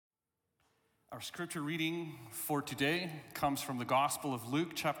Our scripture reading for today comes from the Gospel of Luke,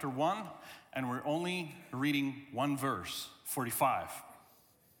 chapter 1, and we're only reading one verse, 45.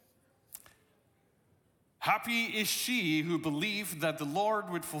 Happy is she who believed that the Lord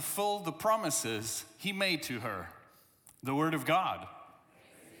would fulfill the promises he made to her. The word of God.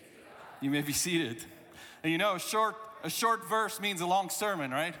 You may be seated. And you know, a short verse means a long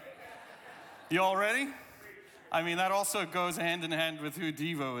sermon, right? You all ready? I mean, that also goes hand in hand with who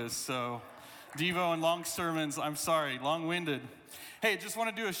Devo is, so Devo and long sermons, I'm sorry, long-winded. Hey, just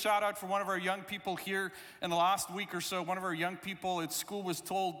want to do a shout out for one of our young people here. In the last week or so, one of our young people at school was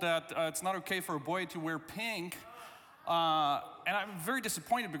told that it's not okay for a boy to wear pink. And I'm very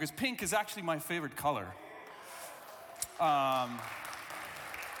disappointed because pink is actually my favorite color.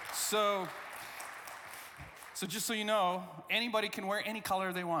 So just so you know, anybody can wear any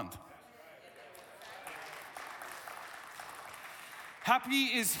color they want. Happy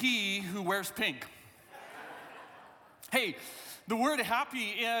is he who wears pink. Hey, the word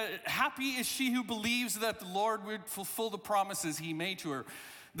happy is she who believes that the Lord would fulfill the promises he made to her.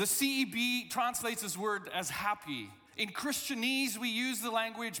 The CEB translates this word as happy. In Christianese, we use the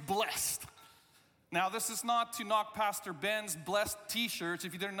language blessed. Now, this is not to knock Pastor Ben's blessed t-shirts.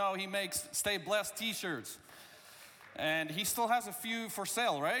 If you didn't know, he makes Stay Blessed t-shirts. And he still has a few for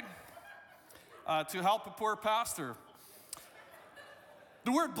sale, right? To help a poor pastor.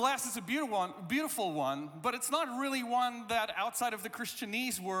 The word blessed is a beautiful one, but it's not really one that outside of the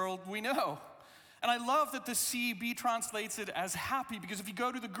Christianese world we know. And I love that the CEB translates it as happy, because if you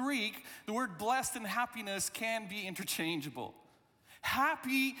go to the Greek, the word blessed and happiness can be interchangeable.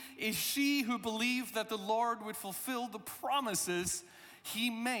 Happy is she who believed that the Lord would fulfill the promises he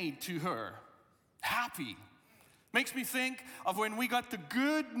made to her. Happy. Makes me think of when we got the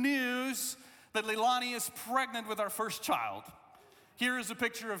good news that Leilani is pregnant with our first child. Here is a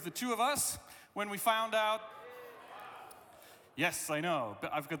picture of the two of us when we found out. Yes, I know.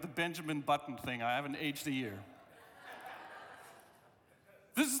 I've got the Benjamin Button thing. I haven't aged a year.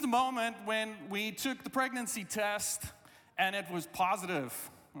 This is the moment when we took the pregnancy test and it was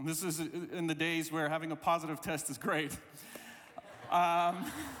positive. And this is in the days where having a positive test is great.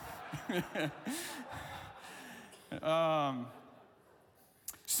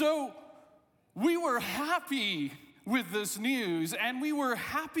 So we were happy with this news, and we were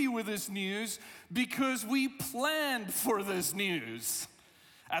happy with this news because we planned for this news.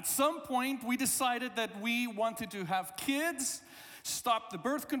 At some point, we decided that we wanted to have kids, stop the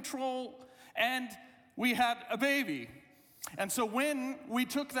birth control, and we had a baby. And so when we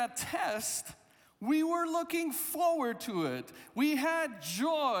took that test, we were looking forward to it. We had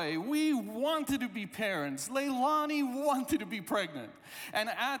joy. We wanted to be parents. Leilani wanted to be pregnant. And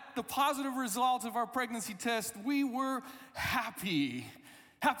at the positive results of our pregnancy test, we were happy.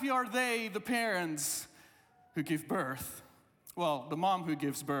 Happy are they, the parents who give birth. Well, the mom who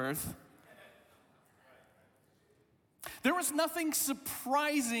gives birth. There was nothing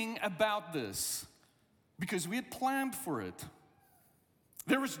surprising about this because we had planned for it.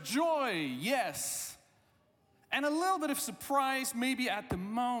 There was joy, yes, and a little bit of surprise maybe at the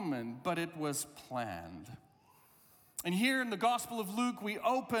moment, but it was planned. And here in the Gospel of Luke, we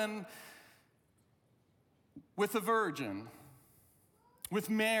open with a virgin, with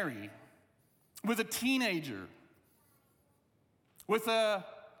Mary, with a teenager, with a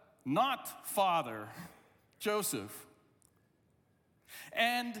not father, Joseph.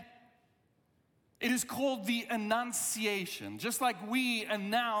 And it is called the Annunciation. Just like we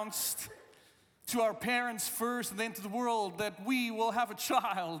announced to our parents first and then to the world that we will have a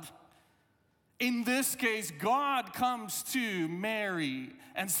child. In this case, God comes to Mary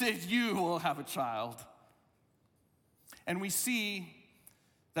and says, you will have a child. And we see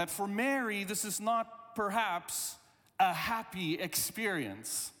that for Mary, this is not perhaps a happy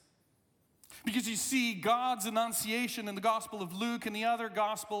experience. Because you see, God's annunciation in the Gospel of Luke and the other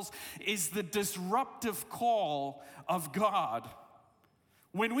Gospels is the disruptive call of God.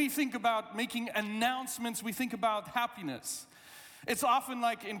 When we think about making announcements, we think about happiness. It's often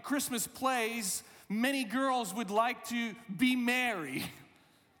like in Christmas plays, many girls would like to be Mary.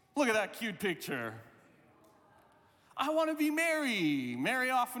 Look at that cute picture. I want to be Mary. Mary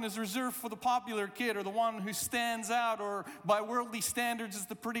often is reserved for the popular kid or the one who stands out, or by worldly standards is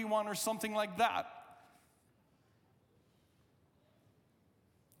the pretty one or something like that.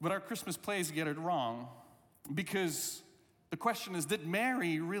 But our Christmas plays get it wrong, because the question is, did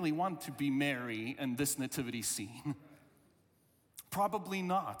Mary really want to be Mary in this nativity scene? Probably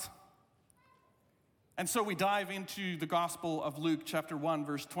not. And so we dive into the Gospel of Luke, chapter 1,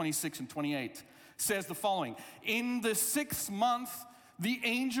 verse 26 and 28. Says the following: in the 6th month, the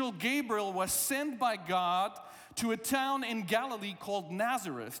angel Gabriel was sent by God to a town in Galilee called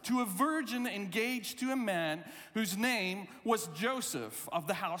Nazareth, to a virgin engaged to a man whose name was Joseph of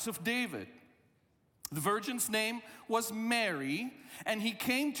the house of David. The virgin's name was Mary, and he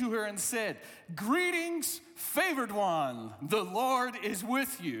came to her and said, "Greetings, favored one, the Lord is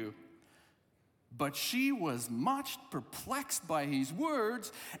with you." But she was much perplexed by his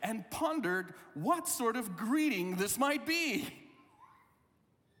words and pondered what sort of greeting this might be.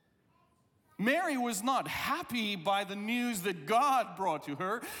 Mary was not happy by the news that God brought to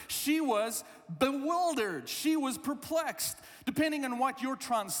her. She was bewildered. She was perplexed. Depending on what your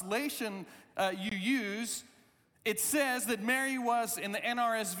translation you use, it says that Mary was, in the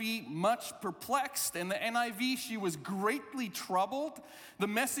NRSV, much perplexed. In the NIV, she was greatly troubled. The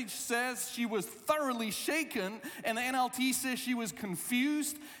Message says she was thoroughly shaken. And the NLT says she was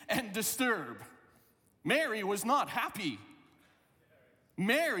confused and disturbed. Mary was not happy.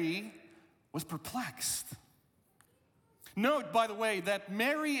 Mary was perplexed. Note, by the way, that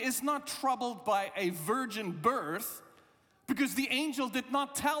Mary is not troubled by a virgin birth because the angel did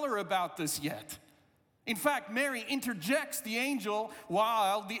not tell her about this yet. In fact, Mary interjects the angel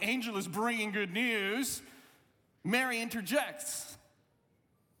while the angel is bringing good news. Mary interjects.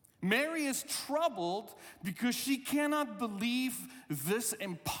 Mary is troubled because she cannot believe this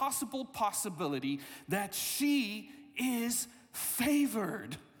impossible possibility that she is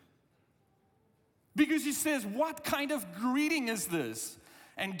favored. Because she says, "What kind of greeting is this?"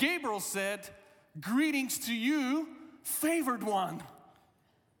 And Gabriel said, "Greetings to you, favored one."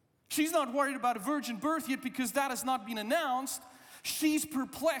 She's not worried about a virgin birth yet because that has not been announced. She's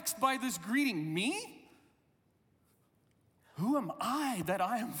perplexed by this greeting. Me? Who am I that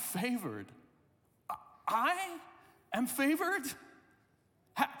I am favored? I am favored?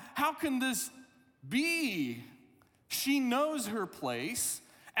 How can this be? She knows her place.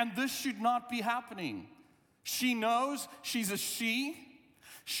 And this should not be happening. She knows she's a she.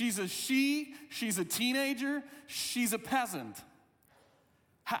 She's a teenager. She's a peasant.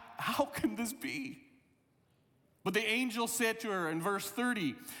 How can this be? But the angel said to her in verse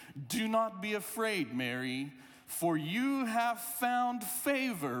 30, "Do not be afraid, Mary, for you have found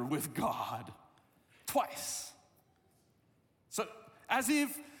favor with God." Twice. So as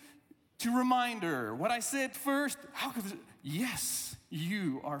if to remind her, what I said first, how could this, yes,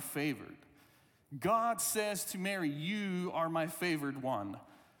 you are favored. God says to Mary, "You are my favored one."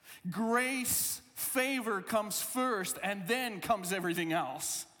 Grace, favor comes first, and then comes everything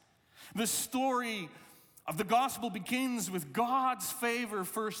else. The story of the gospel begins with God's favor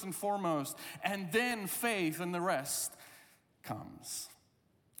first and foremost, and then faith, and the rest comes.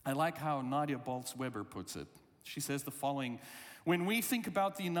 I like how Nadia Bolz-Weber puts it. She says the following: when we think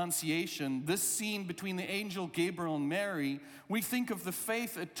about the Annunciation, this scene between the angel Gabriel and Mary, we think of the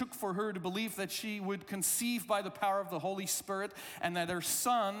faith it took for her to believe that she would conceive by the power of the Holy Spirit and that her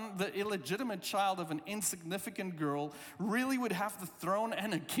son, the illegitimate child of an insignificant girl, really would have the throne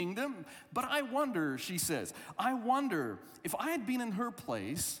and a kingdom. But I wonder, she says, I wonder if I had been in her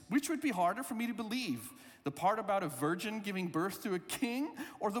place, which would be harder for me to believe? The part about a virgin giving birth to a king,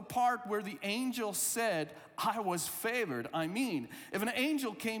 or the part where the angel said, "I was favored"? I mean, if an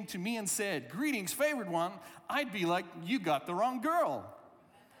angel came to me and said, "Greetings, favored one," I'd be like, "You got the wrong girl."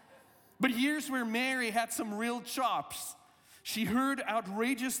 But here's where Mary had some real chops. She heard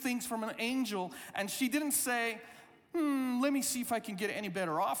outrageous things from an angel, and she didn't say, let me see if I can get any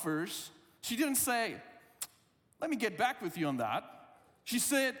better offers. She didn't say, "Let me get back with you on that." She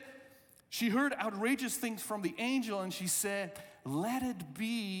said, she heard outrageous things from the angel, and she said, "Let it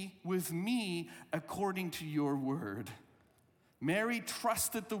be with me according to your word." Mary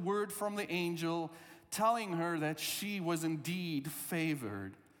trusted the word from the angel, telling her that she was indeed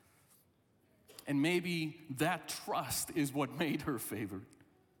favored. And maybe that trust is what made her favored.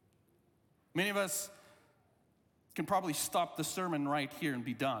 Many of us can probably stop the sermon right here and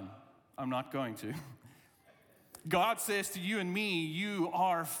be done. I'm not going to. God says to you and me, you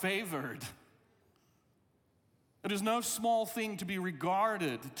are favored. It is no small thing to be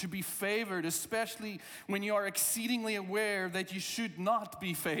regarded, to be favored, especially when you are exceedingly aware that you should not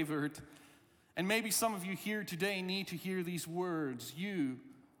be favored. And maybe some of you here today need to hear these words. You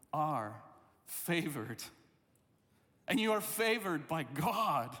are favored. And you are favored by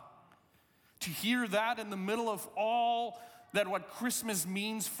God. To hear that in the middle of all that what Christmas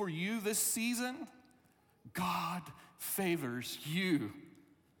means for you this season, God favors you.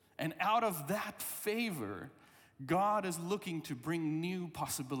 And out of that favor, God is looking to bring new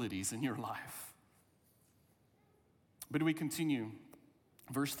possibilities in your life. But we continue.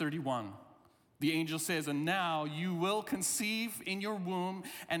 Verse 31. The angel says, and now you will conceive in your womb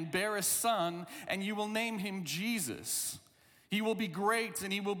and bear a son, and you will name him Jesus. He will be great,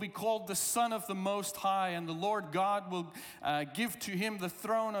 and he will be called the Son of the Most High, and the Lord God will give to him the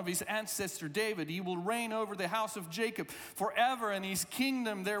throne of his ancestor David. He will reign over the house of Jacob forever, and his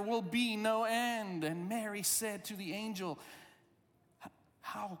kingdom there will be no end. And Mary said to the angel,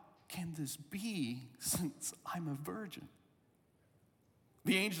 how can this be, since I'm a virgin?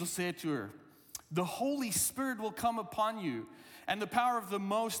 The angel said to her, the Holy Spirit will come upon you, and the power of the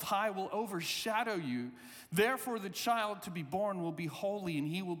Most High will overshadow you. Therefore, the child to be born will be holy, and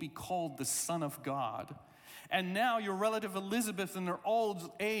he will be called the Son of God. And now your relative Elizabeth, in her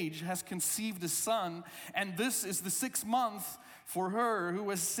old age, has conceived a son, and this is the 6th month for her who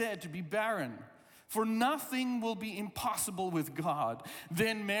was said to be barren. For nothing will be impossible with God.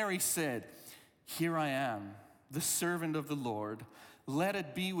 Then Mary said, here I am, the servant of the Lord. Let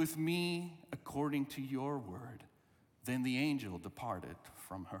it be with me according to your word. Then the angel departed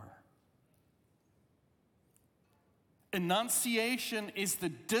from her. Annunciation is the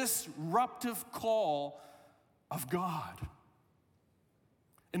disruptive call of God.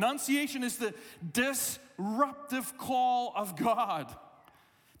 Annunciation is the disruptive call of God.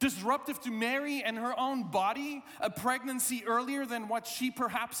 Disruptive to Mary and her own body, a pregnancy earlier than what she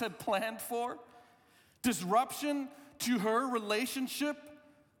perhaps had planned for. Disruption to her relationship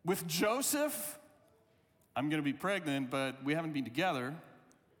with Joseph. I'm going to be pregnant, but we haven't been together.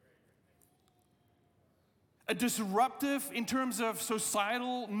 A disruptive in terms of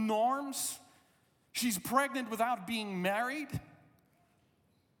societal norms. She's pregnant without being married.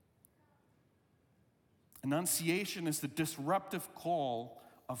 Annunciation is the disruptive call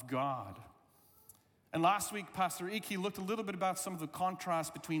of God. And last week, Pastor Iki looked a little bit about some of the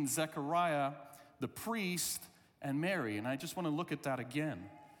contrast between Zechariah, the priest, and Mary. And I just want to look at that again.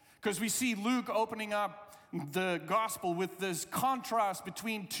 Because we see Luke opening up the gospel with this contrast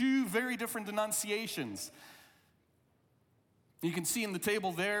between two very different annunciations. You can see in the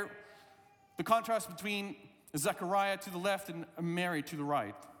table there the contrast between Zechariah to the left and Mary to the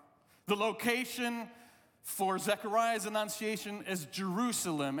right. The location for Zechariah's annunciation is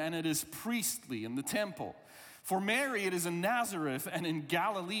Jerusalem, and it is priestly in the temple. For Mary, it is in Nazareth and in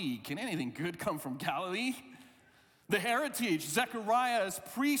Galilee. Can anything good come from Galilee? The heritage, Zechariah is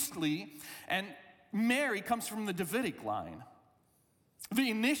priestly, and Mary comes from the Davidic line. The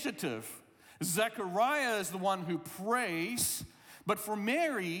initiative, Zechariah is the one who prays, but for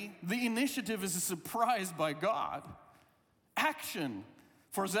Mary, the initiative is a surprise by God. Action,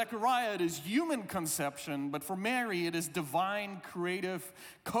 for Zechariah, it is human conception, but for Mary, it is divine, creative,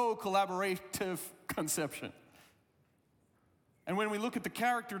 co-collaborative conception. And when we look at the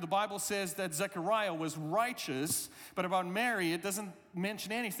character, the Bible says that Zechariah was righteous, but about Mary, it doesn't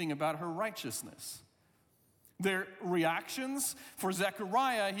mention anything about her righteousness. Their reactions, for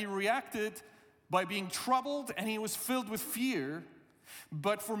Zechariah, he reacted by being troubled and he was filled with fear.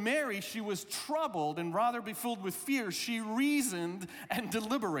 But for Mary, she was troubled, and rather be filled with fear, she reasoned and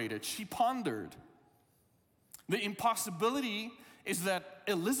deliberated. She pondered. The impossibility is that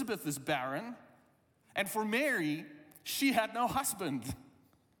Elizabeth is barren, and for Mary, she had no husband.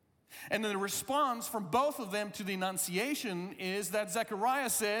 And the response from both of them to the Annunciation is that Zechariah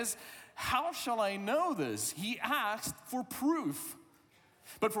says, how shall I know this? He asked for proof.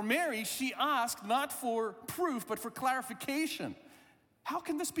 But for Mary, she asked not for proof, but for clarification. How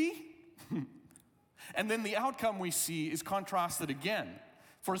can this be? And then the outcome we see is contrasted again.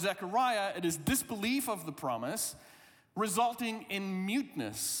 For Zechariah, it is disbelief of the promise, resulting in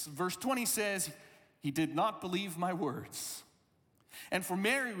muteness. Verse 20 says, he did not believe my words. And for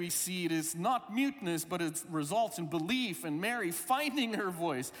Mary, we see it is not muteness, but it results in belief. And Mary finding her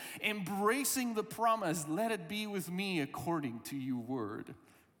voice, embracing the promise, let it be with me according to your word.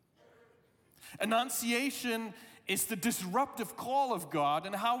 Annunciation is the disruptive call of God,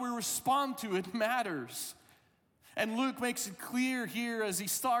 and how we respond to it matters. And Luke makes it clear here as he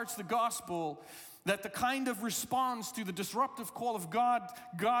starts the gospel that the kind of response to the disruptive call of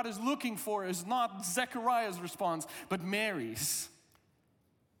God is looking for is not Zechariah's response, but Mary's.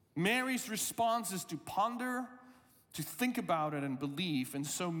 Mary's response is to ponder, to think about it and believe. And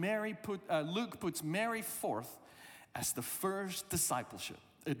so Luke puts Mary forth as the first disciple.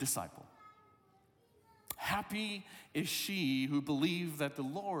 Happy is she who believed that the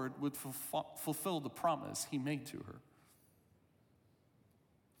Lord would fulfill the promise he made to her.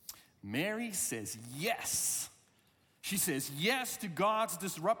 Mary says yes. She says yes to God's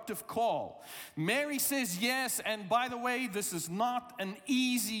disruptive call. Mary says yes, and by the way, this is not an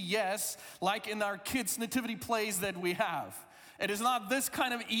easy yes like in our kids' nativity plays that we have. It is not this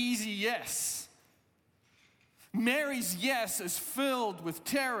kind of easy yes. Mary's yes is filled with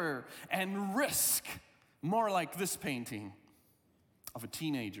terror and risk, more like this painting of a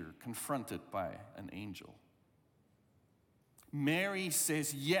teenager confronted by an angel. Mary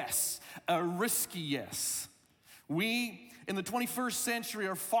says yes, a risky yes. We, in the 21st century,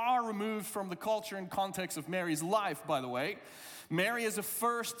 are far removed from the culture and context of Mary's life, by the way. Mary is a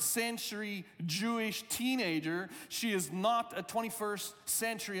first century Jewish teenager. She is not a 21st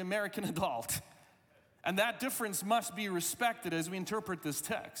century American adult. And that difference must be respected as we interpret this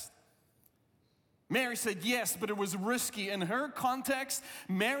text. Mary said yes, but it was risky. In her context,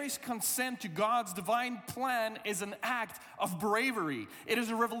 Mary's consent to God's divine plan is an act of bravery. It is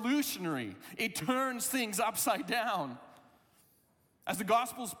a revolutionary. It turns things upside down. As the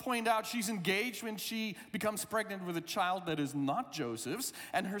Gospels point out, she's engaged when she becomes pregnant with a child that is not Joseph's,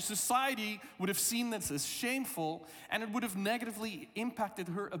 and her society would have seen this as shameful, and it would have negatively impacted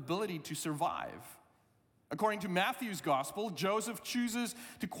her ability to survive. According to Matthew's Gospel, Joseph chooses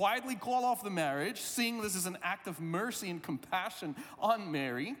to quietly call off the marriage, seeing this as an act of mercy and compassion on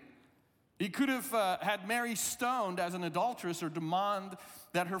Mary. He could have had Mary stoned as an adulteress or demand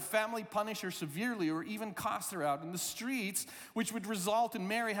that her family punish her severely or even cast her out in the streets, which would result in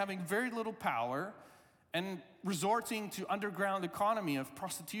Mary having very little power and resorting to underground economy of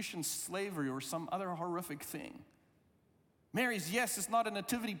prostitution, slavery, or some other horrific thing. Mary's yes is not a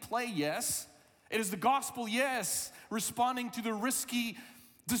nativity play yes. It is the gospel yes, responding to the risky,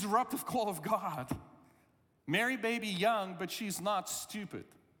 disruptive call of God. Mary may be young, but she's not stupid.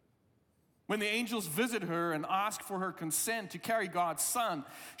 When the angels visit her and ask for her consent to carry God's son,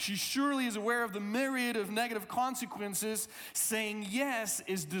 she surely is aware of the myriad of negative consequences. Saying yes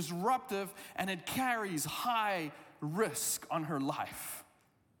is disruptive and it carries high risk on her life.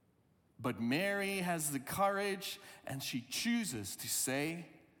 But Mary has the courage and she chooses to say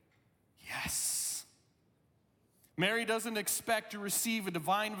yes. Mary doesn't expect to receive a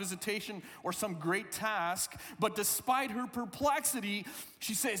divine visitation or some great task, but despite her perplexity,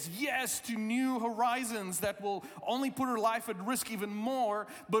 she says yes to new horizons that will only put her life at risk even more,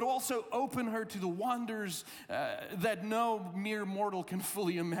 but also open her to the wonders that no mere mortal can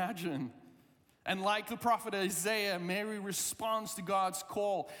fully imagine. And like the prophet Isaiah, Mary responds to God's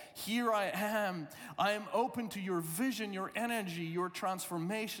call. Here I am open to your vision, your energy, your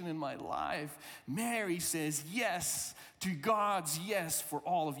transformation in my life. Mary says yes to God's yes for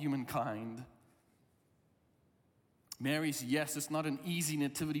all of humankind. Mary's yes is not an easy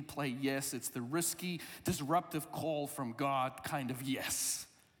nativity play yes. It's the risky, disruptive call from God kind of yes.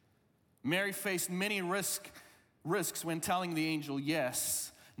 Mary faced many risks when telling the angel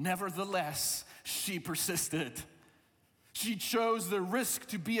yes. Nevertheless, she persisted. She chose the risk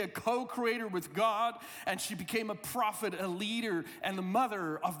to be a co-creator with God, and she became a prophet, a leader, and the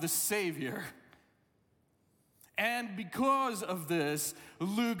mother of the Savior. And because of this,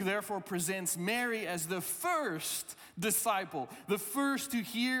 Luke therefore presents Mary as the first disciple, the first to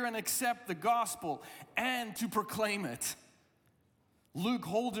hear and accept the gospel and to proclaim it. Luke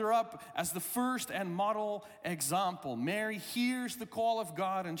holds her up as the first and model example. Mary hears the call of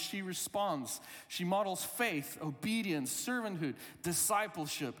God and she responds. She models faith, obedience, servanthood,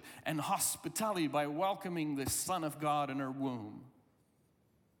 discipleship, and hospitality by welcoming the Son of God in her womb.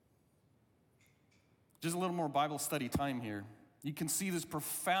 Just a little more Bible study time here. You can see this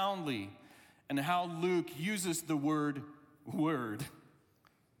profoundly in how Luke uses the word word.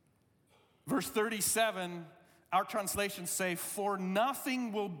 Verse 37, our translations say, for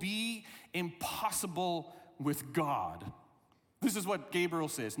nothing will be impossible with God. This is what Gabriel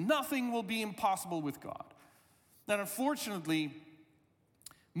says. Nothing will be impossible with God. Now, unfortunately,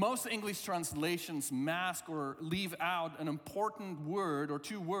 most English translations mask or leave out an important word or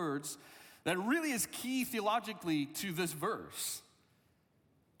two words that really is key theologically to this verse.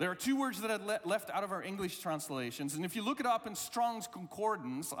 There are two words that are left out of our English translations. And if you look it up in Strong's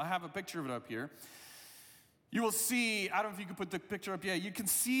Concordance, I have a picture of it up here. You will see, I don't know if you can put the picture up yet, you can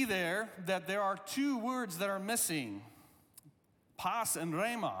see there that there are two words that are missing. Pas and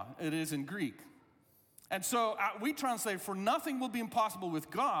rhema, it is in Greek. And so we translate, for nothing will be impossible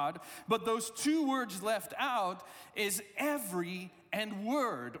with God, but those two words left out is every and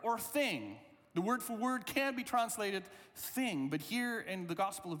word or thing. The word for word can be translated thing, but here in the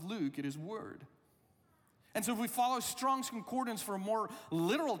Gospel of Luke, it is word. And so if we follow Strong's Concordance for a more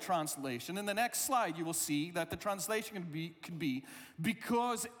literal translation, in the next slide you will see that the translation could be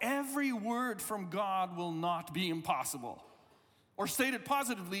because every word from God will not be impossible. Or stated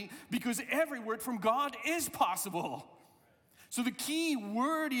positively, because every word from God is possible. So the key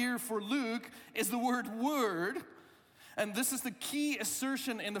word here for Luke is the word word. And this is the key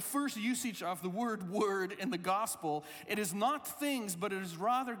assertion in the first usage of the word in the gospel. It is not things, but it is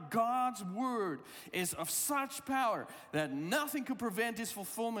rather God's word is of such power that nothing could prevent his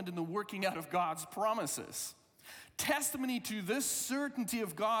fulfillment in the working out of God's promises. Testimony to this certainty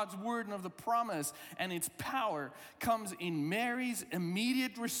of God's word and of the promise and its power comes in Mary's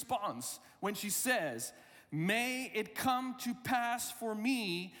immediate response when she says, "May it come to pass for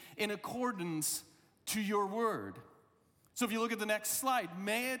me in accordance to your word." So if you look at the next slide,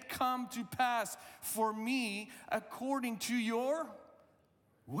 may it come to pass for me according to your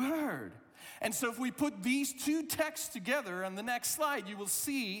word. And so if we put these two texts together on the next slide, you will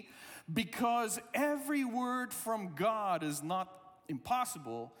see, because every word from God is not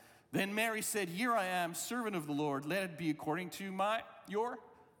impossible, then Mary said, "Here I am, servant of the Lord, let it be according to your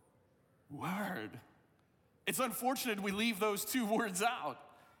word." It's unfortunate we leave those two words out.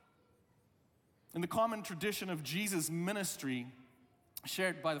 In the common tradition of Jesus' ministry,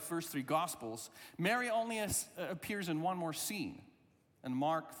 shared by the first three Gospels, Mary only appears in one more scene, in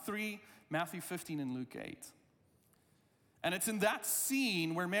Mark 3, Matthew 15, and Luke 8. And it's in that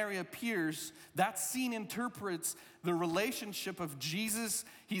scene where Mary appears, that scene interprets the relationship of Jesus,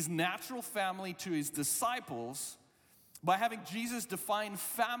 his natural family, to his disciples, by having Jesus define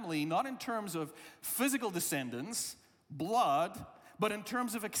family not in terms of physical descendants, blood, but in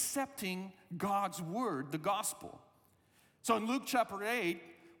terms of accepting God's word, the gospel. So in Luke chapter 8,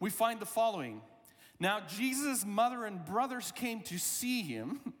 we find the following. Now Jesus' mother and brothers came to see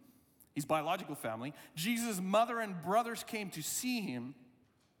him, his biological family. Jesus' mother and brothers came to see him,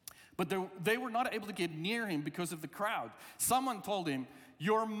 but they were not able to get near him because of the crowd. Someone told him,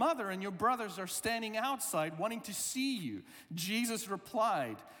 "Your mother and your brothers are standing outside wanting to see you." Jesus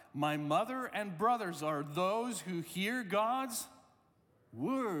replied, "My mother and brothers are those who hear God's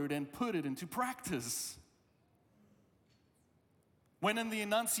word and put it into practice." When in the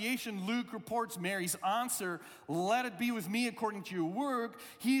Annunciation, Luke reports Mary's answer, "Let it be with me according to your word,"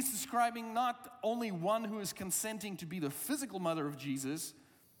 he's describing not only one who is consenting to be the physical mother of Jesus,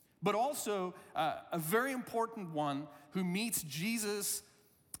 but also a very important one who meets Jesus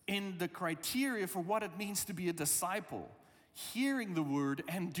in the criteria for what it means to be a disciple, hearing the word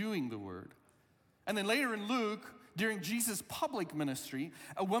and doing the word. And then later in Luke, during Jesus' public ministry,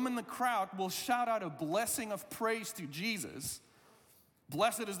 a woman in the crowd will shout out a blessing of praise to Jesus.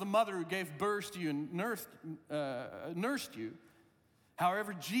 "Blessed is the mother who gave birth to you and nursed you."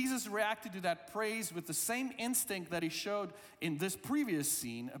 However, Jesus reacted to that praise with the same instinct that he showed in this previous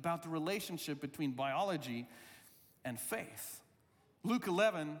scene about the relationship between biology and faith. Luke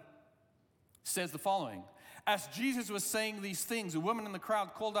 11 says the following. As Jesus was saying these things, a woman in the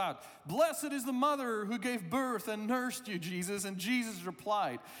crowd called out, "Blessed is the mother who gave birth and nursed you, Jesus." And Jesus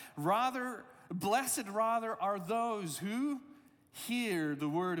replied, "Blessed rather are those who hear the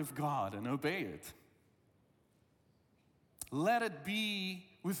word of God and obey it. Let it be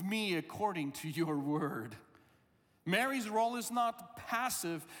with me according to your word." Mary's role is not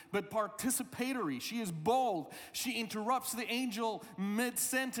passive, but participatory. She is bold. She interrupts the angel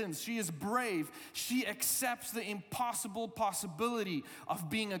mid-sentence. She is brave. She accepts the impossible possibility of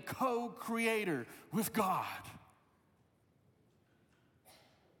being a co-creator with God.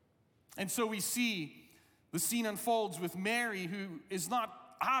 And so we see the scene unfolds with Mary, who is not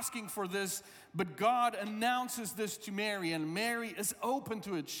asking for this, but God announces this to Mary, and Mary is open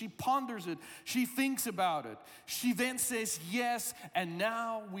to it. She ponders it. She thinks about it. She then says yes, and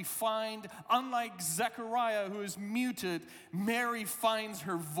now we find, unlike Zechariah, who is muted, Mary finds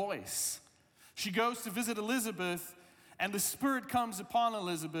her voice. She goes to visit Elizabeth, and the Spirit comes upon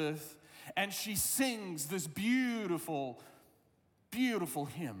Elizabeth, and she sings this beautiful, beautiful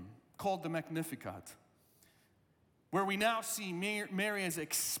hymn called the Magnificat, where we now see Mary has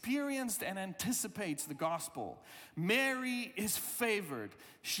experienced and anticipates the gospel. Mary is favored.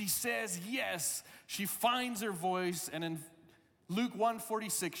 She says yes. She finds her voice, and in Luke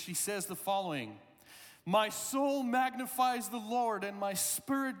 1:46, she says the following, "My soul magnifies the Lord, and my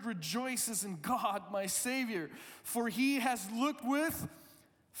spirit rejoices in God, my Savior, for he has looked with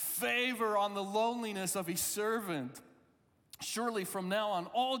favor on the loneliness of his servant. Surely from now on,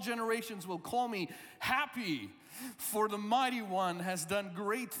 all generations will call me happy, for the Mighty One has done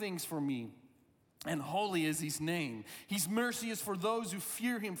great things for me. and holy is his name. His mercy is for those who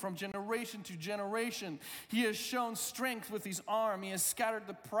fear him from generation to generation. He has shown strength with his arm. He has scattered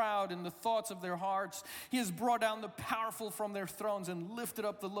the proud in the thoughts of their hearts. He has brought down the powerful from their thrones and lifted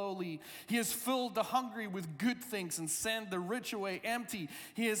up the lowly. He has filled the hungry with good things and sent the rich away empty.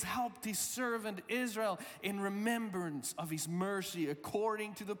 He has helped his servant Israel in remembrance of his mercy,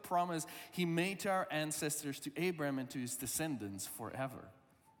 according to the promise he made to our ancestors, to Abraham and to his descendants forever.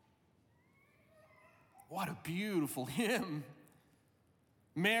 What a beautiful hymn.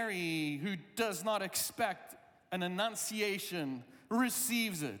 Mary, who does not expect an annunciation,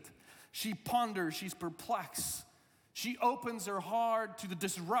 receives it. She ponders, she's perplexed. She opens her heart to the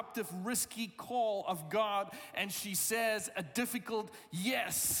disruptive, risky call of God, and she says a difficult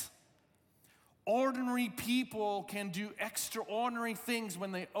yes. Ordinary people can do extraordinary things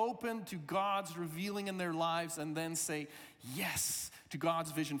when they open to God's revealing in their lives and then say yes to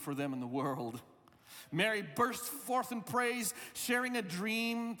God's vision for them in the world. Mary bursts forth in praise, sharing a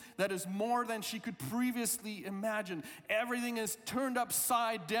dream that is more than she could previously imagine. Everything is turned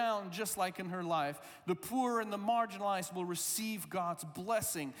upside down, just like in her life. The poor and the marginalized will receive God's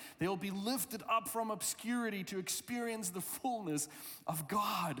blessing. They will be lifted up from obscurity to experience the fullness of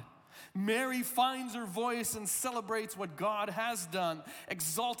God. Mary finds her voice and celebrates what God has done,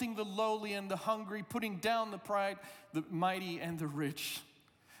 exalting the lowly and the hungry, putting down the pride, the mighty and the rich.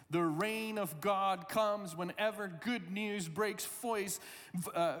 The reign of God comes whenever good news breaks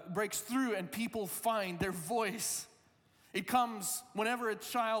through and people find their voice. It comes whenever a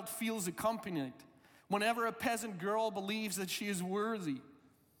child feels accompanied, whenever a peasant girl believes that she is worthy.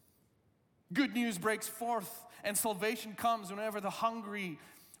 Good news breaks forth and salvation comes whenever the hungry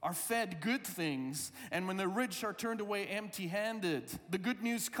are fed good things and when the rich are turned away empty-handed. The good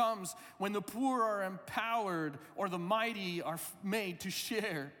news comes when the poor are empowered or the mighty are made to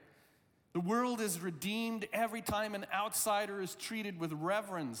share. The world is redeemed every time an outsider is treated with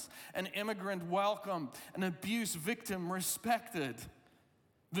reverence, an immigrant welcomed, an abuse victim respected.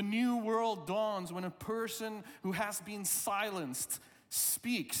 The new world dawns when a person who has been silenced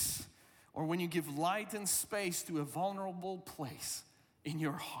speaks, or when you give light and space to a vulnerable place in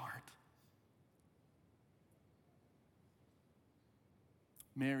your heart.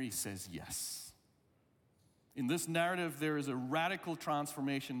 Mary says yes. In this narrative, there is a radical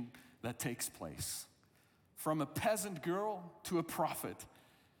transformation that takes place. From a peasant girl to a prophet.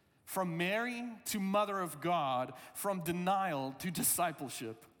 From Mary to Mother of God. From denial to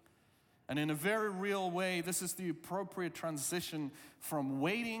discipleship. And in a very real way, this is the appropriate transition from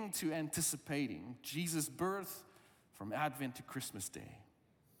waiting to anticipating. Jesus' birth from Advent to Christmas Day.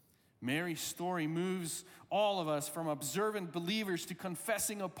 Mary's story moves all of us from observant believers to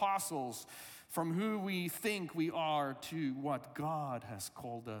confessing apostles, from who we think we are to what God has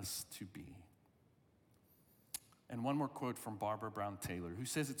called us to be. And one more quote from Barbara Brown Taylor, who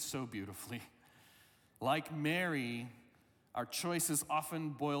says it so beautifully. Like Mary, our choices often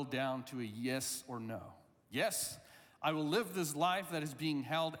boil down to a yes or no. Yes, I will live this life that is being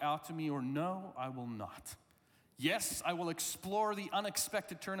held out to me, or no, I will not. Yes, I will explore the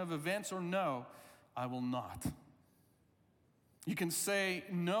unexpected turn of events, or no, I will not. You can say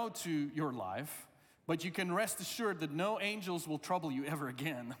no to your life, but you can rest assured that no angels will trouble you ever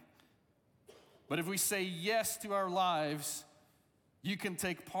again. But if we say yes to our lives, you can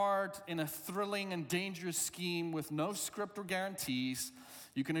take part in a thrilling and dangerous scheme with no script or guarantees.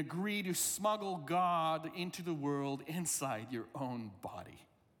 You can agree to smuggle God into the world inside your own body.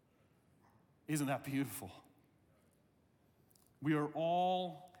 Isn't that beautiful? We are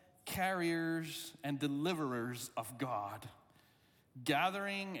all carriers and deliverers of God.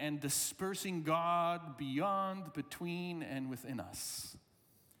 Gathering and dispersing God beyond, between, and within us.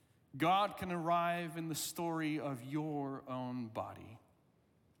 God can arrive in the story of your own body.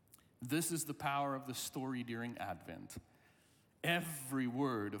 This is the power of the story during Advent. Every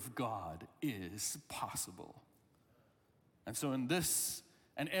word of God is possible. And so in this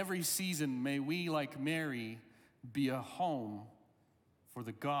and every season, may we, like Mary, be a home for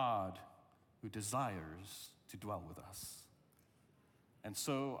the God who desires to dwell with us. And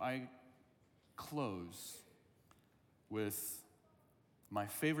so I close with my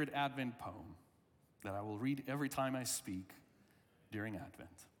favorite Advent poem that I will read every time I speak during Advent.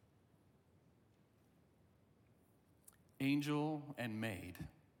 Angel and maid,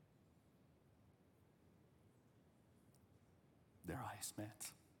 their eyes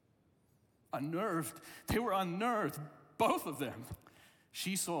met. Unnerved, they were unnerved, both of them.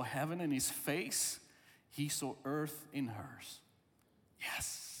 She saw heaven in his face, he saw earth in hers.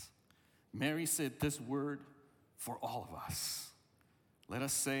 Yes. Mary said this word for all of us. Let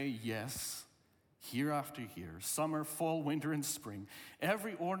us say yes year after year, summer, fall, winter, and spring,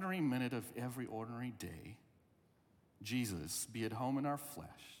 every ordinary minute of every ordinary day, Jesus, be at home in our flesh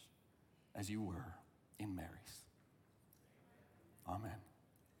as you were in Mary's. Amen.